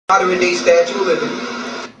Modern day Statue of Living.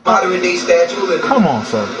 Modern day Statue of Living. Come on,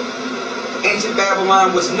 sir. Ancient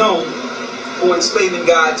Babylon was known for enslaving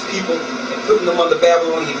God's people and putting them under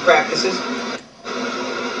Babylonian practices.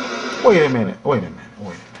 Wait a minute.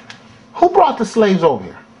 Who brought the slaves over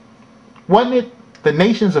here? Wasn't it the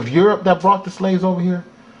nations of Europe that brought the slaves over here?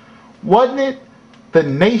 Wasn't it the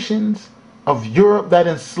nations of Europe that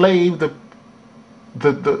enslaved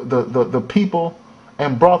the people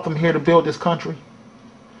and brought them here to build this country?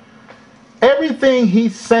 Everything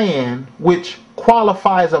he's saying, which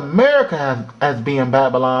qualifies America as being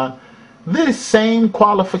Babylon, these same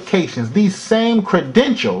qualifications, these same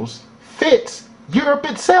credentials fits Europe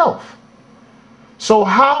itself. So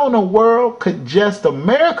how in the world could just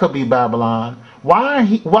America be Babylon?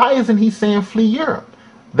 Why isn't he saying flee Europe?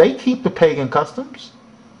 They keep the pagan customs.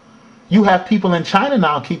 You have people in China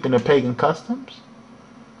now keeping the pagan customs.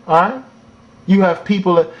 All right? You have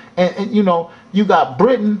people, and you know, you got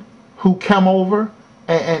Britain who came over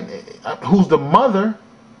and who's the mother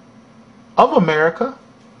of America.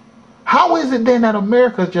 How is it then that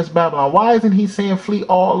America is just Babylon? Why isn't he saying flee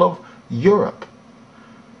all of Europe?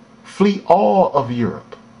 Flee all of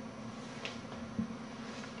Europe.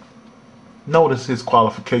 Notice his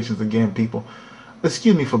qualifications again, people.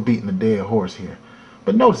 Excuse me for beating a dead horse here,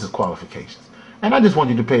 but notice his qualifications. And I just want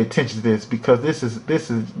you to pay attention to this, because this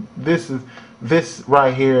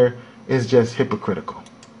right here is just hypocritical.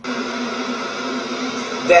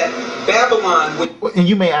 That Babylon would... And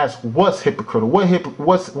you may ask, what's hypocritical?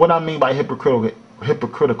 What I mean by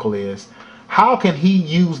hypocritical is, how can he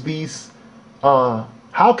use these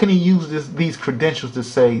these credentials to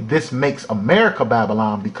say this makes America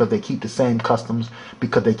Babylon because they keep the same customs,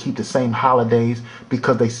 because they keep the same holidays,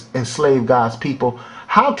 because they enslave God's people?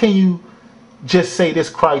 How can you just say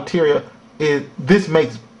this criteria is this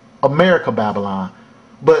makes America Babylon,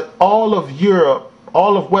 but all of Europe,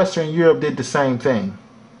 all of Western Europe did the same thing?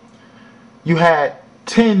 You had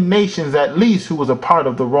 10 nations at least who was a part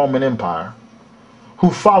of the Roman Empire who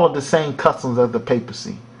followed the same customs as the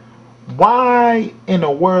papacy. Why in the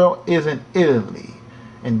world isn't Italy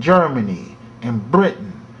and Germany and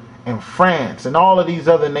Britain and France and all of these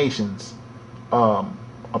other nations a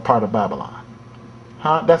part of Babylon?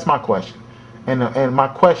 Huh? That's my question. And my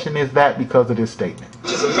question is that because of this statement.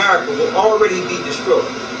 Which is America will already be destroyed.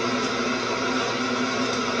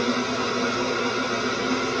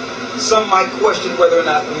 Some might question whether or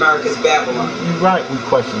not America is Babylon. You're right, we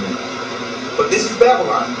question it. But this is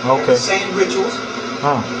Babylon. Okay. The same rituals.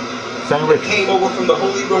 Same rituals. Came over from the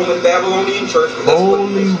Holy Roman Babylonian Church.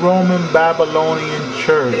 Holy Roman Babylonian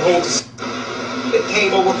Church. It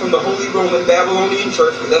came over from the Holy Roman Babylonian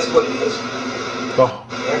Church, but that's what it is. Oh.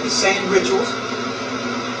 They have the same rituals.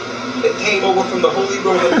 It came over from the Holy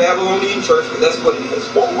Roman Babylonian Church, but that's what it is.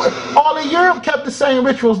 All of Europe kept the same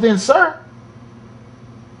rituals then, sir.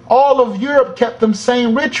 All of Europe kept them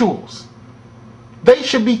same rituals. They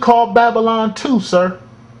should be called Babylon too, sir.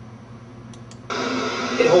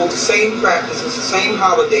 It holds the same practices, the same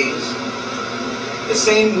holidays, the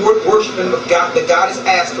same worshiping of God, the goddess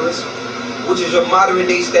Asterisk, which is your modern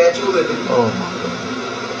day Statue of Living. Oh my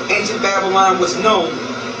God. Ancient Babylon was known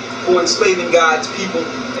for enslaving God's people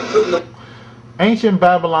and putting them... Ancient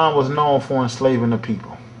Babylon was known for enslaving the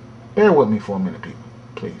people. Bear with me for a minute, people,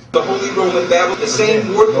 please. The Holy Roman Babylon, the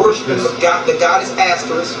same worshiping of God, the goddess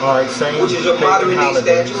Asterisk, all right, same, which is your modern day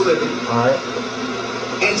Statue of Living. All right.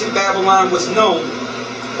 Ancient Babylon was known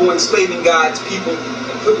for enslaving God's people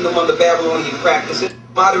and putting them under Babylonian practices.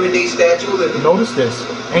 Modern day Statue of Living. Notice this.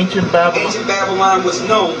 Ancient Babylon was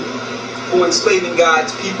known for enslaving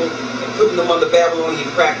God's people and putting them under Babylonian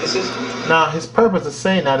practices. Now, his purpose of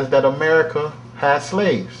saying that is that America had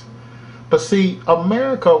slaves. But see,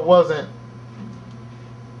 America wasn't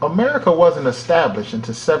established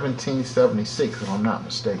until 1776, if I'm not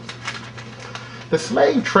mistaken. The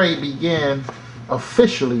slave trade began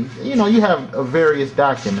officially, you know, you have various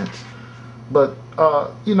documents, but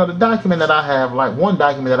you know, the document that I have, like one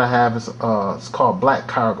document that I have is it's called Black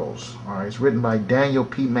Cargoes. All right, it's written by Daniel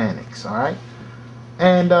P. Mannix. All right,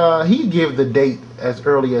 and he gave the date as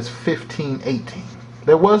early as 1518.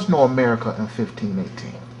 There was no America in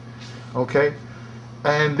 1518. Okay,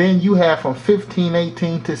 and then you have from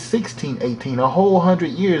 1518 to 1618, a whole 100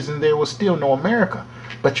 years, and there was still no America,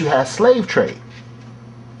 but you had slave trade.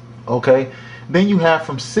 Okay. Then you have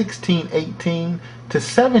from 1618 to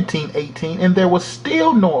 1718, and there was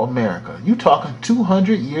still no America. You talking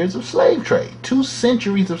 200 years of slave trade, 2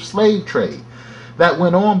 centuries of slave trade that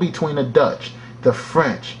went on between the Dutch, the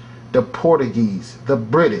French, the Portuguese, the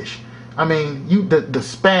British. I mean, the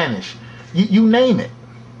Spanish, you name it.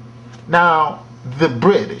 Now, the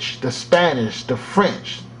British, the Spanish, the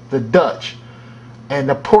French, the Dutch, and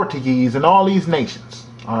the Portuguese, and all these nations.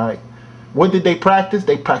 All right. What did they practice?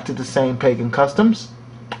 They practiced the same pagan customs,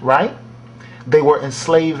 right? They were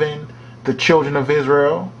enslaving the children of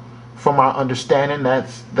Israel. From our understanding,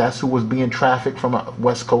 that's who was being trafficked from the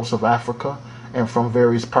west coast of Africa and from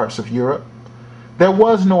various parts of Europe. There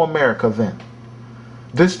was no America then.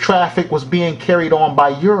 This traffic was being carried on by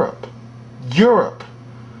Europe. Europe.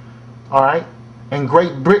 All right. And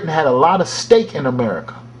Great Britain had a lot of stake in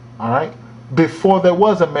America. All right. Before there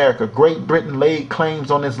was America, Great Britain laid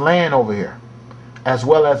claims on this land over here, as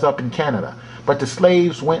well as up in Canada. But the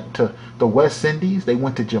slaves went to the West Indies, they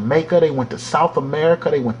went to Jamaica, they went to South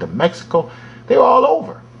America, they went to Mexico. They were all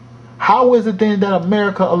over. How is it then that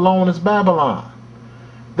America alone is Babylon?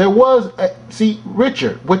 There was, see,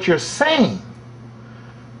 Richard, what you're saying,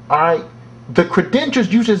 all right, the credentials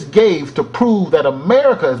you just gave to prove that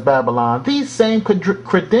America is Babylon, these same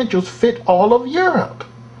credentials fit all of Europe.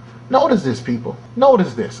 Notice this, people.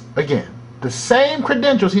 Notice this. Again, the same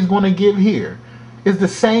credentials he's going to give here is the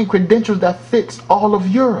same credentials that fits all of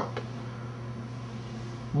Europe.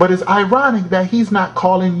 But it's ironic that he's not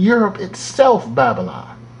calling Europe itself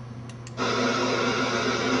Babylon.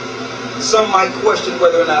 Some might question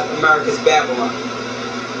whether or not America is Babylon.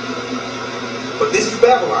 But this is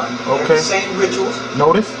Babylon. Okay. The same rituals.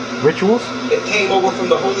 Notice, rituals. It came over from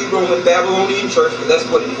the Holy Roman Babylonian Church, but that's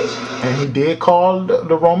what it is. And he did call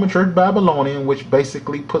the Roman Church Babylonian, which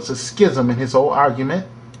basically puts a schism in his whole argument.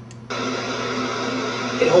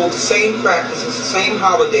 It holds the same practices, the same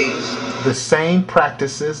holidays. The same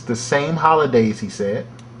practices, the same holidays, he said.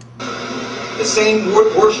 The same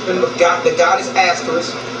worshiping of God, the goddess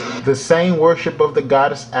Asterisk. The same worship of the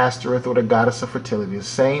goddess Asterisk, or the goddess of fertility. The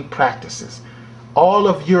same practices. All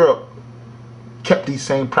of Europe kept these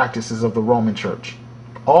same practices of the Roman Church.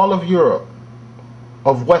 All of Europe,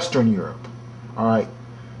 of Western Europe. All right.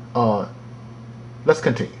 Let's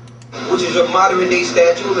continue. Which is your modern day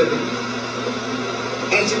statue of liberty.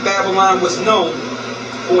 Ancient Babylon was known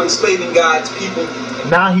for enslaving God's people.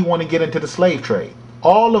 Now he want to get into the slave trade.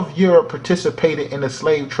 All of Europe participated in the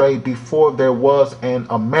slave trade before there was an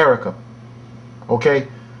America. Okay?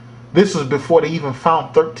 This was before they even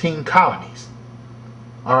found 13 colonies.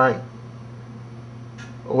 All right?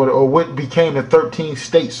 Or what became the 13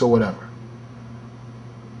 states or whatever.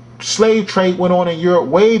 Slave trade went on in Europe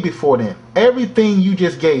way before then. Everything you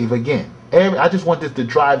just gave, again, I just want this to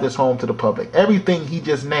drive this home to the public. Everything he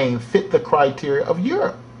just named fit the criteria of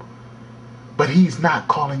Europe. But he's not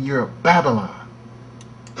calling Europe Babylon.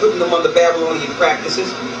 Putting them under Babylonian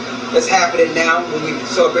practices. That's happening now when we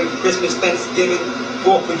celebrate Christmas, Thanksgiving,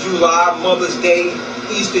 4th of July, Mother's Day,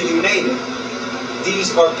 Easter, you name it.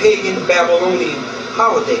 These are pagan Babylonian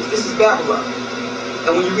holidays. This is Babylon.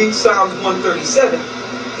 And when you read Psalms 137,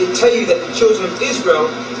 it tells you that the children of Israel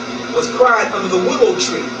was cried under the willow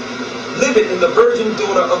tree, living in the virgin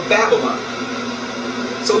daughter of Babylon.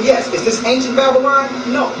 So yes, is this ancient Babylon?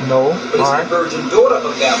 No. No. But it's the virgin daughter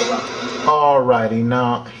of Babylon. Alrighty,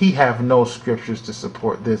 now he have no scriptures to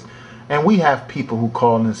support this. And we have people who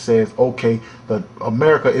call and says, okay, the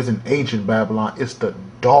America isn't ancient Babylon, it's the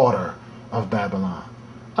daughter of Babylon.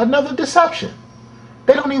 Another deception.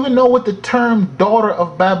 They don't even know what the term daughter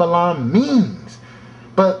of Babylon means.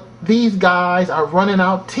 But these guys are running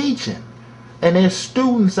out teaching. And their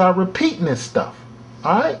students are repeating this stuff.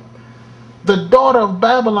 Alright? The daughter of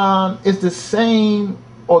Babylon is the same,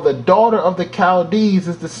 or the daughter of the Chaldees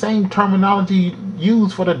is the same terminology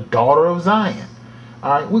used for the daughter of Zion.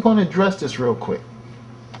 Alright, we're going to address this real quick.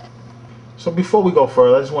 So before we go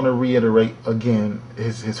further, I just want to reiterate again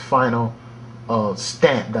his final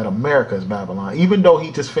stamp that America is Babylon. Even though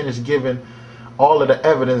he just finished giving all of the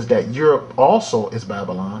evidence that Europe also is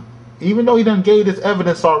Babylon. Even though he done gave this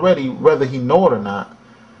evidence already, whether he know it or not,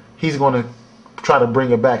 he's going to try to bring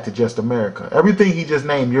it back to just America. Everything he just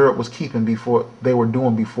named, Europe was keeping before they were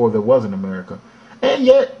doing before there was an America. And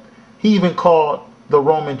yet, he even called the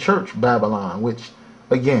Roman Church Babylon, which,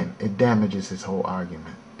 again, it damages his whole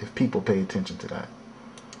argument, if people pay attention to that.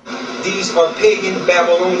 These are pagan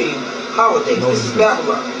Babylonian holidays. This is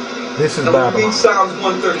Babylon. This is and Babylon. We read Psalms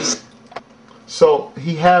 136. So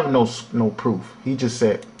he have no proof. He just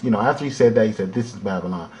said, after he said that, he said, this is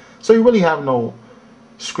Babylon. So you really have no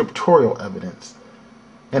scriptural evidence.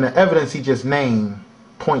 And the evidence he just named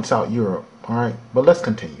points out Europe. Alright, but let's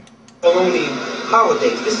continue. Babylonian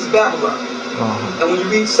holidays. This is Babylon. And when you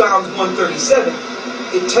read Psalms 137,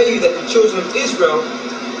 it tells you that the children of Israel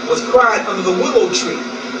was cried under the willow tree,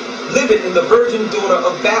 living in the virgin daughter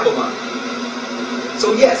of Babylon.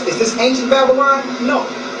 So yes, is this ancient Babylon? No.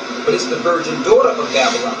 But it's the virgin daughter of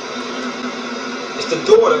Babylon. It's the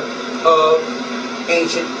daughter of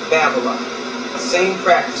ancient Babylon. Same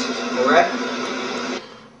practices, correct?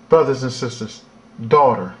 Brothers and sisters,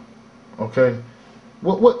 daughter, okay?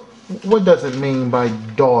 What does it mean by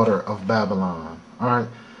daughter of Babylon? All right.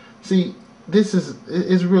 See, this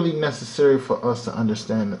is really necessary for us to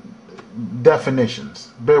understand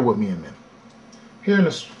definitions. Bear with me a minute. Here in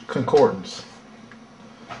the concordance,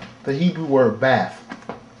 the Hebrew word bath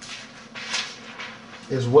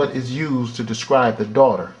is what is used to describe the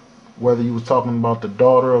daughter. Whether you was talking about the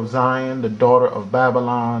daughter of Zion, the daughter of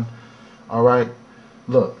Babylon, all right?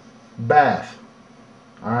 Look, bath,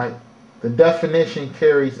 all right? The definition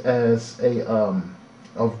carries as a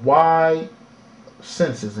of wide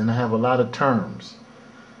senses, and I have a lot of terms.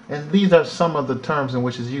 And these are some of the terms in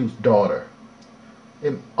which is used. Daughter.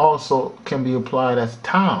 It also can be applied as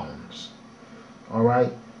towns, all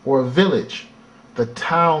right, or a village. The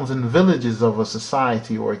towns and villages of a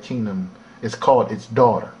society or a kingdom is called its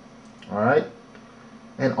daughter, all right,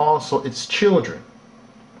 and also its children,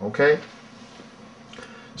 okay.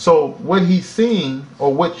 So what he's seeing,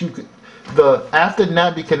 or what you could, after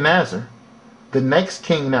Nebuchadnezzar, the next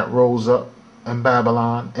king that rose up in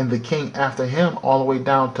Babylon, and the king after him all the way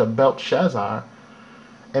down to Belshazzar,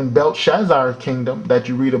 and Belshazzar's kingdom that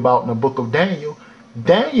you read about in the book of Daniel,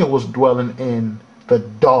 Daniel was dwelling in the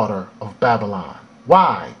daughter of Babylon.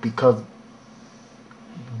 Why? Because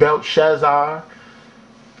Belshazzar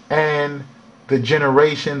and the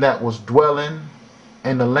generation that was dwelling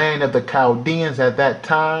in the land of the Chaldeans at that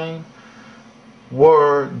time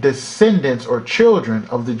were descendants or children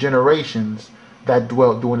of the generations that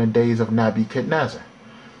dwelt during the days of Nebuchadnezzar.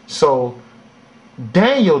 So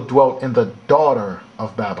Daniel dwelt in the daughter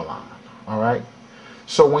of Babylon. All right.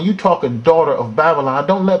 So when you talk a daughter of Babylon,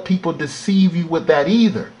 don't let people deceive you with that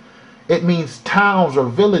either. It means towns or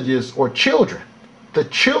villages or children. The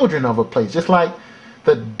children of a place. Just like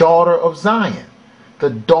the daughter of Zion. The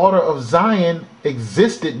daughter of Zion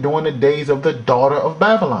existed during the days of the daughter of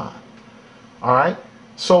Babylon. All right.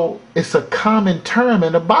 So it's a common term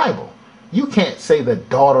in the Bible. You can't say the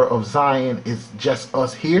daughter of Zion is just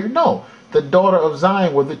us here. No. The daughter of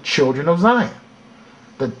Zion were the children of Zion.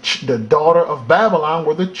 The daughter of Babylon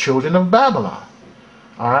were the children of Babylon.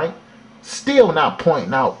 All right. Still not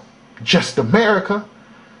pointing out just America.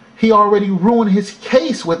 He already ruined his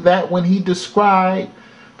case with that when he described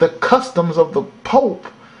the customs of the Pope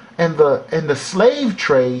and the slave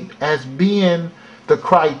trade as being the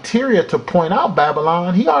criteria to point out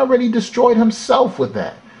Babylon. He already destroyed himself with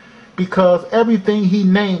that, because everything he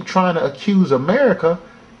named trying to accuse America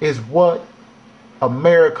is what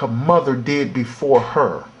America mother did before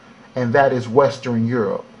her, and that is Western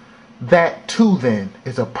Europe. That too then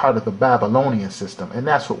is a part of the Babylonian system, and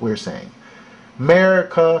that's what we're saying.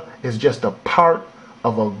 America is just a part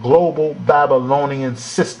of a global Babylonian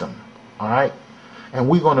system, all right? And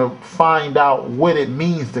we're going to find out what it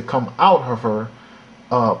means to come out of her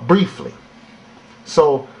briefly.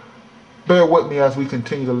 So bear with me as we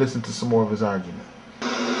continue to listen to some more of his argument.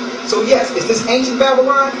 So yes, is this ancient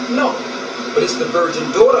Babylon? No. But it's the virgin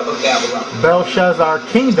daughter of Babylon. Belshazzar's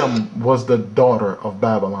kingdom was the daughter of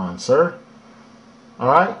Babylon, sir.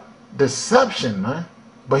 All right? Deception, man.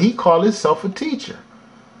 But he called himself a teacher.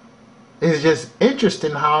 It's just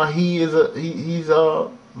interesting how he's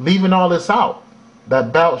leaving all this out.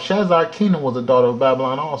 That Belshazzar's kingdom was the daughter of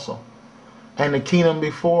Babylon also. And the kingdom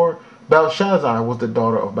before Belshazzar was the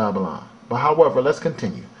daughter of Babylon. But however, let's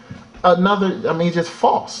continue. Just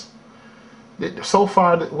false. So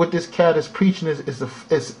far, what this cat is preaching is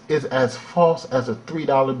as false as a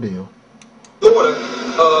 $3 bill. Daughter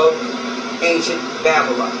of ancient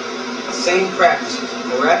Babylon. Same practices,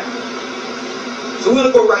 correct? So we're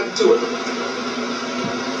going to go right into it.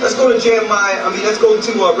 Let's go to let's go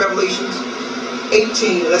to Revelations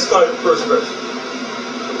 18. Let's start at the first verse.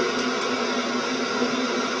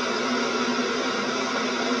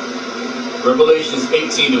 Revelations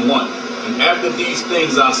 18:1. And after these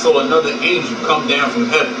things I saw another angel come down from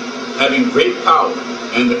heaven, having great power,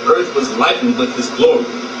 and the earth was lightened with his glory.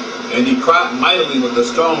 And he cried mightily with a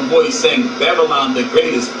strong voice, saying, Babylon the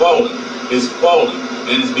great is fallen,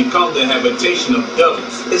 and is become the habitation of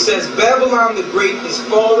devils. It says Babylon the great is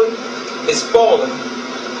fallen, and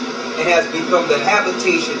has become the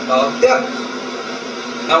habitation of devils.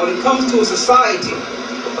 Now when it comes to a society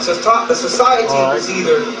right, is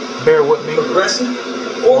either bear with me, progressing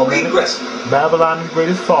or regressing. Babylon the great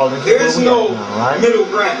is fallen. There is no middle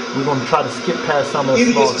ground. We're going to try to skip past some of the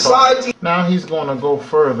either society. Now he's going to go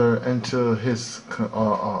further into his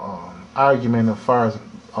argument as far as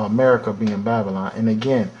America being Babylon. And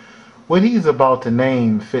again, what he's about to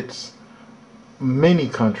name fits many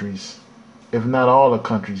countries, if not all the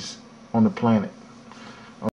countries on the planet.